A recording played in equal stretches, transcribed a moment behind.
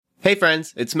Hey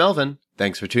friends, it's Melvin.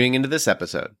 Thanks for tuning into this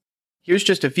episode. Here's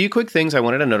just a few quick things I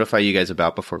wanted to notify you guys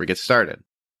about before we get started.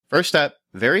 First up,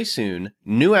 very soon,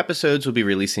 new episodes will be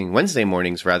releasing Wednesday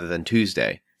mornings rather than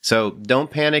Tuesday. So don't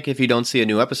panic if you don't see a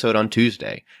new episode on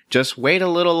Tuesday. Just wait a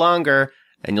little longer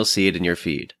and you'll see it in your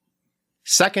feed.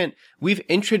 Second, we've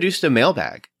introduced a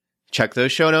mailbag. Check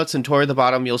those show notes and toward the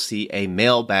bottom you'll see a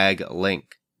mailbag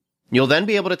link. You'll then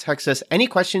be able to text us any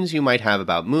questions you might have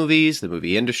about movies, the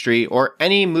movie industry, or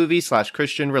any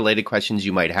movie/Christian related questions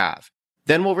you might have.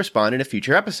 Then we'll respond in a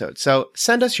future episode, so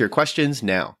send us your questions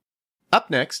now. Up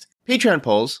next, Patreon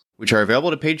polls, which are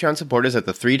available to Patreon supporters at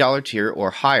the $3 tier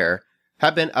or higher,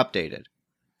 have been updated.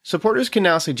 Supporters can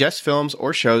now suggest films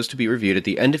or shows to be reviewed at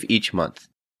the end of each month.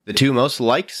 The two most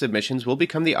liked submissions will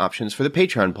become the options for the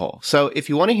Patreon poll. So if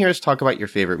you want to hear us talk about your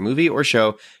favorite movie or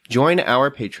show, join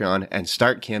our Patreon and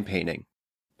start campaigning.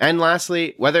 And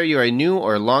lastly, whether you're a new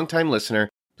or longtime listener,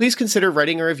 please consider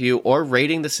writing a review or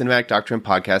rating the Cinematic Doctrine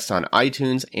podcast on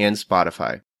iTunes and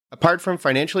Spotify. Apart from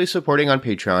financially supporting on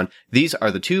Patreon, these are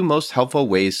the two most helpful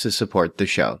ways to support the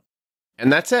show.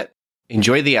 And that's it.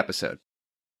 Enjoy the episode.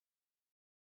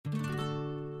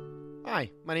 Hi,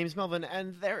 my name is Melvin,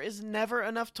 and there is never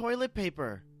enough toilet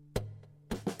paper.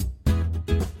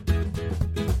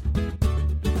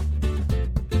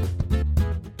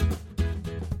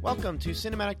 Welcome to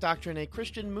Cinematic Doctrine, a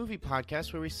Christian movie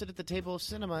podcast where we sit at the table of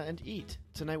cinema and eat.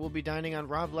 Tonight we'll be dining on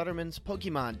Rob Letterman's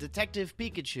Pokemon Detective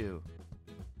Pikachu.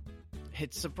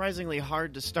 It's surprisingly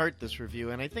hard to start this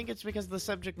review, and I think it's because the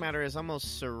subject matter is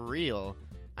almost surreal.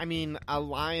 I mean, a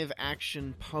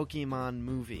live-action Pokemon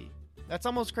movie. That's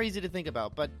almost crazy to think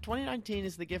about, but 2019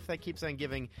 is the gift that keeps on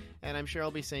giving, and I'm sure I'll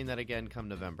be saying that again come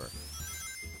November.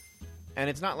 And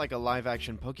it's not like a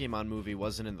live-action Pokemon movie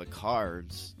wasn't in the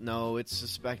cards. No, it's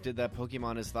suspected that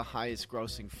Pokemon is the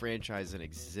highest-grossing franchise in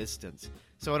existence,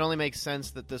 so it only makes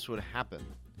sense that this would happen.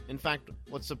 In fact,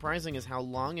 what's surprising is how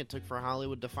long it took for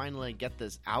Hollywood to finally get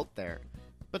this out there.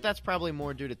 But that's probably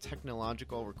more due to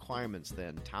technological requirements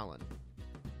than talent.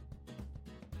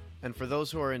 And for those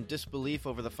who are in disbelief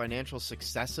over the financial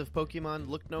success of Pokemon,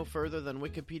 look no further than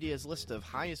Wikipedia's list of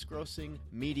highest-grossing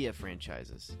media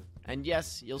franchises. And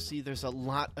yes, you'll see there's a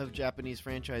lot of Japanese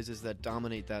franchises that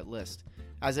dominate that list,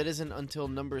 as it isn't until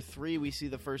number 3 we see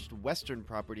the first Western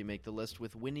property make the list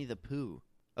with Winnie the Pooh.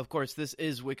 Of course, this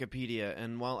is Wikipedia,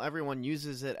 and while everyone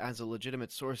uses it as a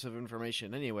legitimate source of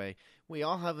information anyway, we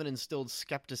all have an instilled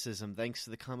skepticism thanks to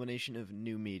the combination of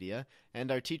new media, and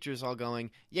our teachers all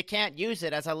going, "You can't use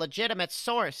it as a legitimate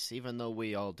source," even though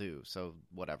we all do, so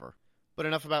whatever. But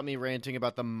enough about me ranting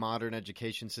about the modern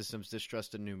education system's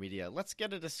distrust in new media. Let's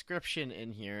get a description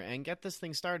in here and get this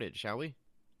thing started, shall we?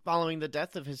 Following the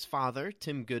death of his father,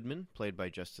 Tim Goodman, played by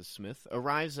Justice Smith,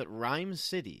 arrives at Rhyme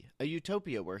City, a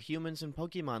utopia where humans and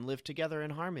Pokemon live together in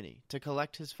harmony, to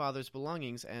collect his father's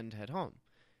belongings and head home.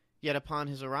 Yet upon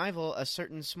his arrival, a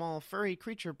certain small furry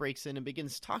creature breaks in and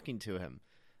begins talking to him.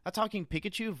 A talking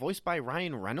Pikachu voiced by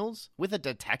Ryan Reynolds, with a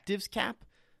detective's cap?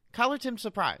 Color Tim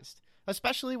surprised,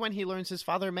 especially when he learns his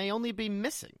father may only be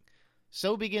missing.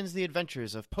 So begins the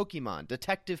adventures of Pokemon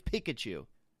Detective Pikachu.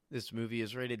 This movie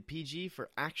is rated PG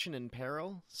for action and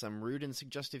peril, some rude and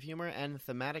suggestive humor, and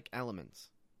thematic elements.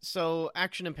 So,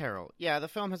 action and peril. Yeah, the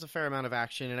film has a fair amount of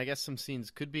action, and I guess some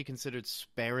scenes could be considered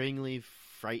sparingly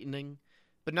frightening,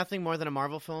 but nothing more than a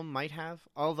Marvel film might have.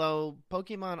 Although,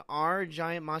 Pokemon are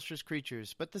giant monstrous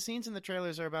creatures, but the scenes in the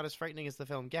trailers are about as frightening as the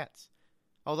film gets.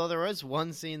 Although there is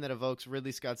one scene that evokes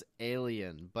Ridley Scott's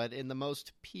Alien, but in the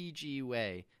most PG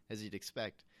way, as you'd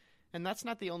expect. And that's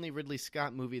not the only Ridley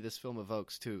Scott movie this film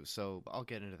evokes, too, so I'll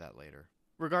get into that later.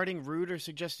 Regarding rude or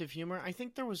suggestive humor, I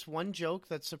think there was one joke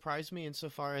that surprised me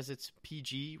insofar as it's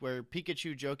PG, where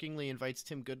Pikachu jokingly invites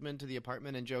Tim Goodman to the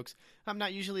apartment and jokes, "I'm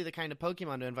not usually the kind of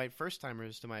Pokemon to invite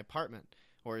first-timers to my apartment,"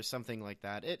 or something like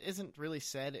that. It isn't really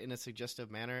said in a suggestive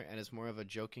manner and is more of a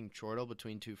joking chortle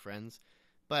between two friends.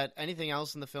 But anything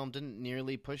else in the film didn't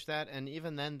nearly push that, and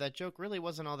even then, that joke really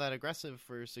wasn't all that aggressive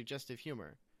for suggestive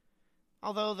humor.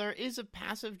 Although there is a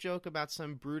passive joke about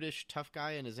some brutish tough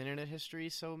guy and his internet history,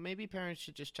 so maybe parents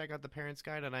should just check out the Parents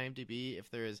Guide on IMDb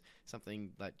if there is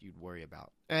something that you'd worry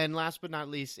about. And last but not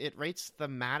least, it rates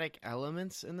thematic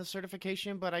elements in the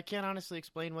certification, but I can't honestly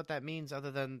explain what that means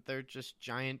other than they're just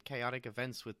giant chaotic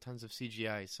events with tons of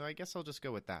CGI, so I guess I'll just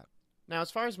go with that. Now, as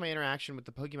far as my interaction with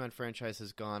the Pokemon franchise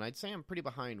has gone, I'd say I'm pretty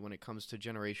behind when it comes to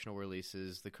generational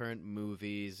releases, the current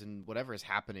movies, and whatever is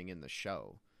happening in the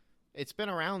show. It's been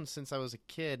around since I was a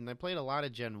kid, and I played a lot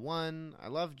of Gen 1. I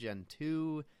love Gen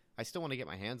 2. I still want to get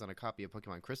my hands on a copy of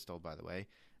Pokemon Crystal, by the way.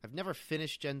 I've never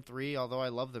finished Gen 3, although I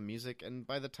love the music, and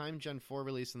by the time Gen 4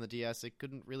 released on the DS, it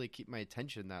couldn't really keep my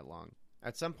attention that long.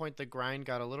 At some point, the grind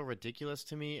got a little ridiculous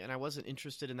to me, and I wasn't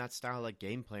interested in that style of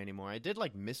gameplay anymore. I did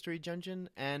like Mystery Dungeon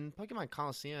and Pokemon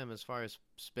Coliseum as far as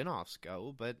spin-offs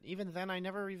go, but even then I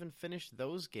never even finished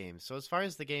those games. So as far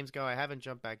as the games go, I haven't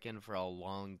jumped back in for a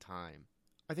long time.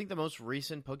 I think the most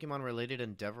recent Pokemon-related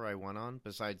endeavor I went on,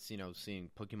 besides,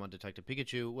 seeing Pokemon Detective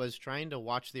Pikachu, was trying to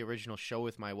watch the original show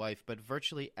with my wife, but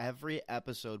virtually every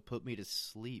episode put me to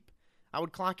sleep. I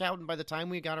would clock out, and by the time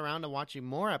we got around to watching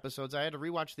more episodes, I had to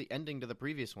rewatch the ending to the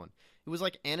previous one. It was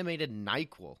like animated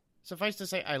NyQuil. Suffice to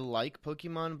say, I like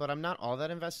Pokemon, but I'm not all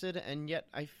that invested, and yet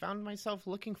I found myself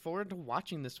looking forward to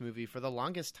watching this movie for the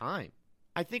longest time.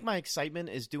 I think my excitement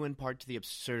is due in part to the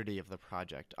absurdity of the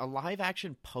project. A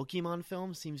live-action Pokemon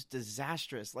film seems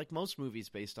disastrous, like most movies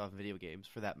based off video games,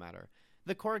 for that matter.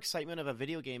 The core excitement of a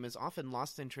video game is often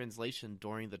lost in translation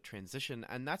during the transition,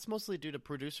 and that's mostly due to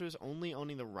producers only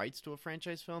owning the rights to a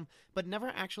franchise film, but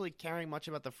never actually caring much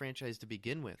about the franchise to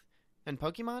begin with. And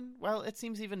Pokemon? Well, it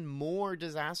seems even more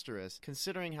disastrous,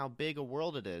 considering how big a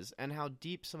world it is, and how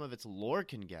deep some of its lore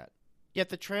can get. Yet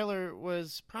the trailer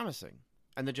was promising,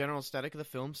 and the general aesthetic of the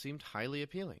film seemed highly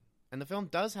appealing. And the film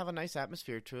does have a nice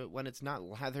atmosphere to it when it's not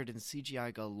lathered in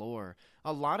CGI galore.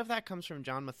 A lot of that comes from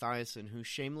John Mathiasen, who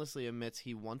shamelessly admits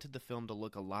he wanted the film to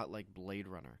look a lot like Blade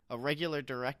Runner. A regular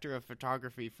director of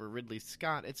photography for Ridley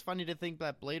Scott, it's funny to think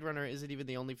that Blade Runner isn't even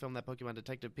the only film that Pokemon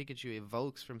Detective Pikachu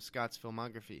evokes from Scott's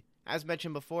filmography. As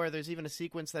mentioned before, there's even a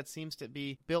sequence that seems to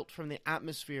be built from the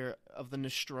atmosphere of the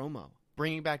Nostromo,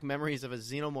 bringing back memories of a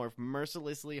xenomorph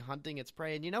mercilessly hunting its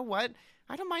prey. And you know what?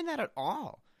 I don't mind that at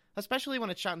all. Especially when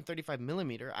it's shot in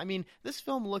 35mm. I mean, this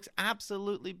film looks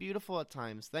absolutely beautiful at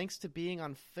times, thanks to being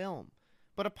on film.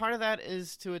 But a part of that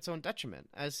is to its own detriment,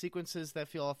 as sequences that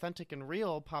feel authentic and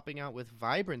real, popping out with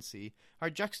vibrancy, are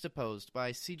juxtaposed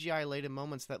by CGI-laden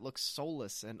moments that look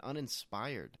soulless and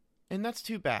uninspired. And that's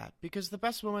too bad, because the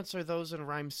best moments are those in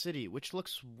Rhyme City, which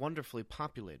looks wonderfully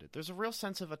populated. There's a real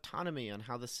sense of autonomy on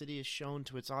how the city is shown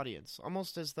to its audience,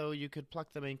 almost as though you could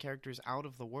pluck the main characters out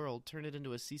of the world, turn it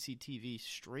into a CCTV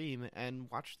stream, and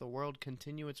watch the world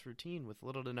continue its routine with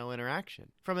little to no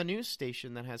interaction. From a news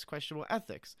station that has questionable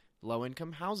ethics,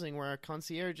 low-income housing where a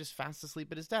concierge is fast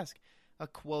asleep at his desk, a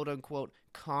quote-unquote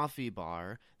coffee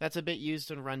bar that's a bit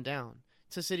used and run down,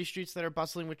 to city streets that are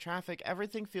bustling with traffic,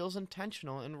 everything feels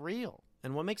intentional and real.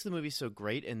 And what makes the movie so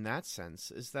great in that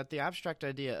sense is that the abstract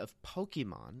idea of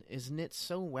Pokemon is knit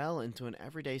so well into an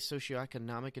everyday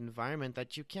socioeconomic environment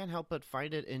that you can't help but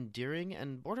find it endearing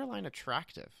and borderline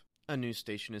attractive. A news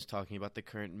station is talking about the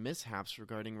current mishaps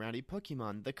regarding rowdy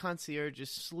Pokemon. The concierge is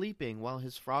sleeping while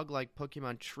his frog-like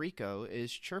Pokemon Trico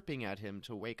is chirping at him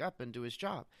to wake up and do his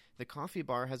job. The coffee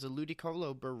bar has a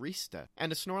Ludicolo barista.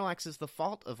 And a Snorlax is the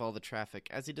fault of all the traffic,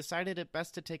 as he decided it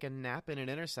best to take a nap in an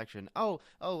intersection. Oh,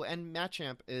 and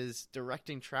Machamp is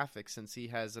directing traffic since he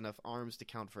has enough arms to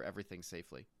count for everything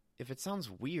safely. If it sounds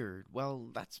weird, well,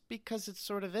 that's because it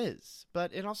sort of is.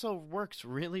 But it also works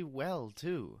really well,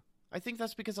 too. I think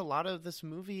that's because a lot of this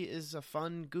movie is a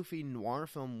fun, goofy noir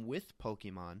film with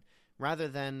Pokemon, rather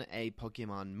than a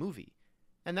Pokemon movie.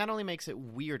 And that only makes it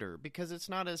weirder, because it's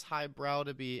not as highbrow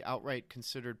to be outright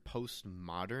considered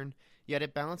postmodern, yet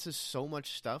it balances so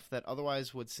much stuff that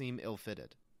otherwise would seem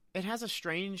ill-fitted. It has a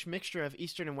strange mixture of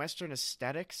Eastern and Western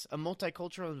aesthetics, a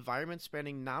multicultural environment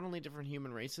spanning not only different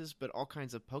human races, but all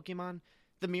kinds of Pokemon.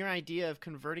 The mere idea of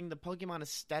converting the Pokemon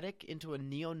aesthetic into a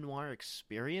neo-noir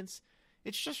experience.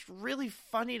 It's just really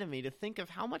funny to me to think of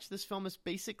how much this film is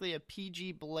basically a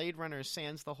PG Blade Runner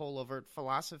sans the whole overt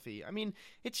philosophy. I mean,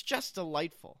 it's just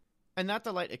delightful. And that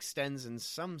delight extends in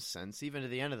some sense even to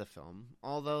the end of the film,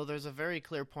 although there's a very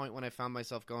clear point when I found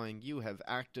myself going, "You have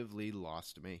actively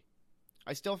lost me."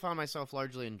 I still found myself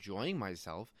largely enjoying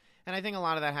myself, and I think a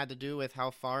lot of that had to do with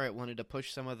how far it wanted to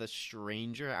push some of the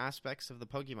stranger aspects of the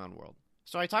Pokemon world.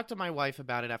 So I talked to my wife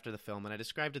about it after the film, and I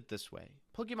described it this way.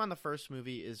 Pokemon the first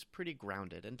movie is pretty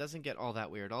grounded and doesn't get all that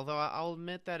weird, although I'll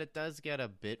admit that it does get a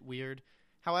bit weird.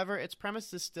 However, its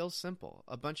premise is still simple.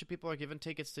 A bunch of people are given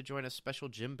tickets to join a special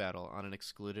gym battle on an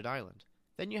excluded island.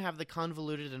 Then you have the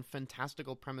convoluted and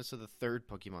fantastical premise of the third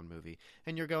Pokemon movie,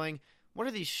 and you're going, what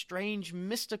are these strange,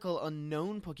 mystical,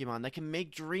 unknown Pokemon that can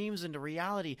make dreams into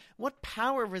reality? What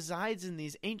power resides in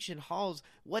these ancient halls?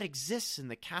 What exists in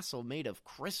the castle made of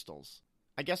crystals?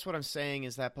 I guess what I'm saying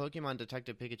is that Pokemon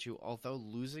Detective Pikachu, although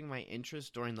losing my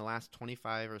interest during the last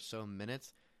 25 or so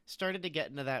minutes, started to get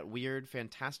into that weird,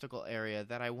 fantastical area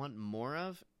that I want more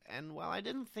of, and while I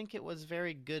didn't think it was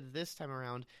very good this time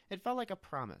around, it felt like a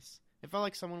promise. It felt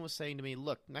like someone was saying to me,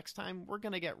 look, next time we're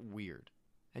gonna get weird.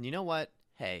 And you know what?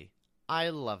 Hey, I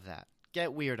love that.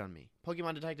 Get weird on me.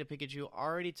 Pokemon Detective Pikachu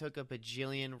already took a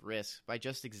bajillion risks by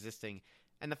just existing,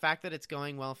 And the fact that it's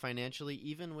going well financially,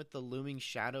 even with the looming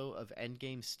shadow of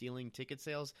Endgame stealing ticket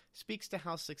sales, speaks to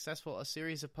how successful a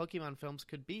series of Pokemon films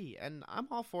could be, and I'm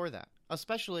all for that.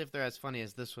 Especially if they're as funny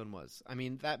as this one was. I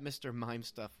mean, that Mr. Mime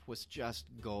stuff was just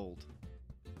gold.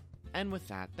 And with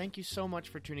that, thank you so much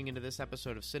for tuning into this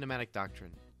episode of Cinematic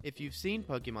Doctrine. If you've seen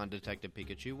Pokemon Detective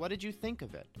Pikachu, what did you think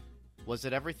of it? Was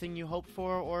it everything you hoped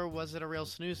for, or was it a real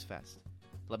snooze fest?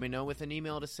 Let me know with an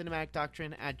email to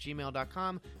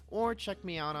cinematicdoctrine@gmail.com or check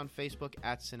me out on Facebook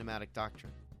at Cinematic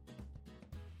Doctrine.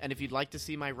 And if you'd like to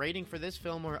see my rating for this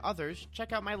film or others,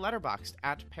 check out my Letterboxd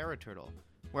at Paraturtle,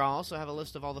 where I'll also have a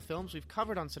list of all the films we've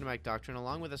covered on Cinematic Doctrine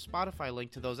along with a Spotify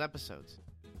link to those episodes.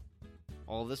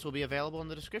 All of this will be available in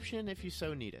the description if you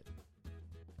so need it.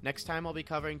 Next time I'll be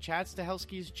covering Chad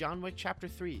Stahelski's John Wick Chapter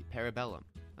 3, Parabellum.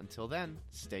 Until then,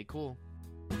 stay cool.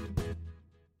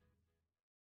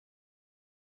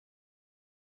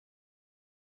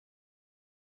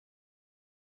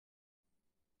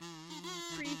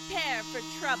 Prepare for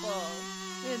trouble.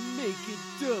 And make it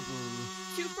double.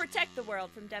 To protect the world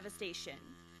from devastation.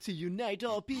 To unite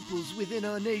all peoples within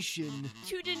our nation.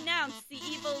 To denounce the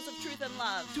evils of truth and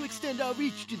love. To extend our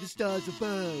reach to the stars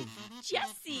above.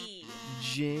 Jesse.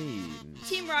 James.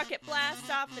 Team Rocket blasts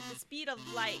off at the speed of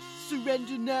light.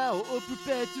 Surrender now or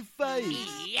prepare to fight.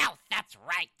 Yeah, that's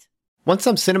right. Want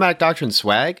some Cinematic Doctrine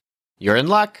swag? You're in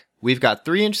luck! We've got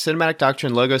 3-inch Cinematic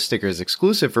Doctrine logo stickers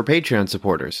exclusive for Patreon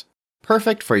supporters.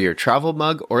 Perfect for your travel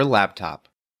mug or laptop.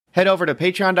 Head over to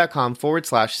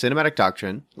patreon.com/Cinematic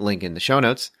Doctrine, link in the show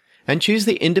notes, and choose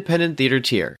the Independent Theater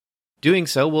tier. Doing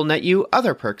so will net you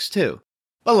other perks too.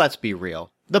 But let's be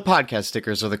real, the podcast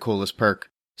stickers are the coolest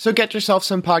perk. So get yourself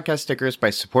some podcast stickers by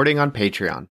supporting on Patreon.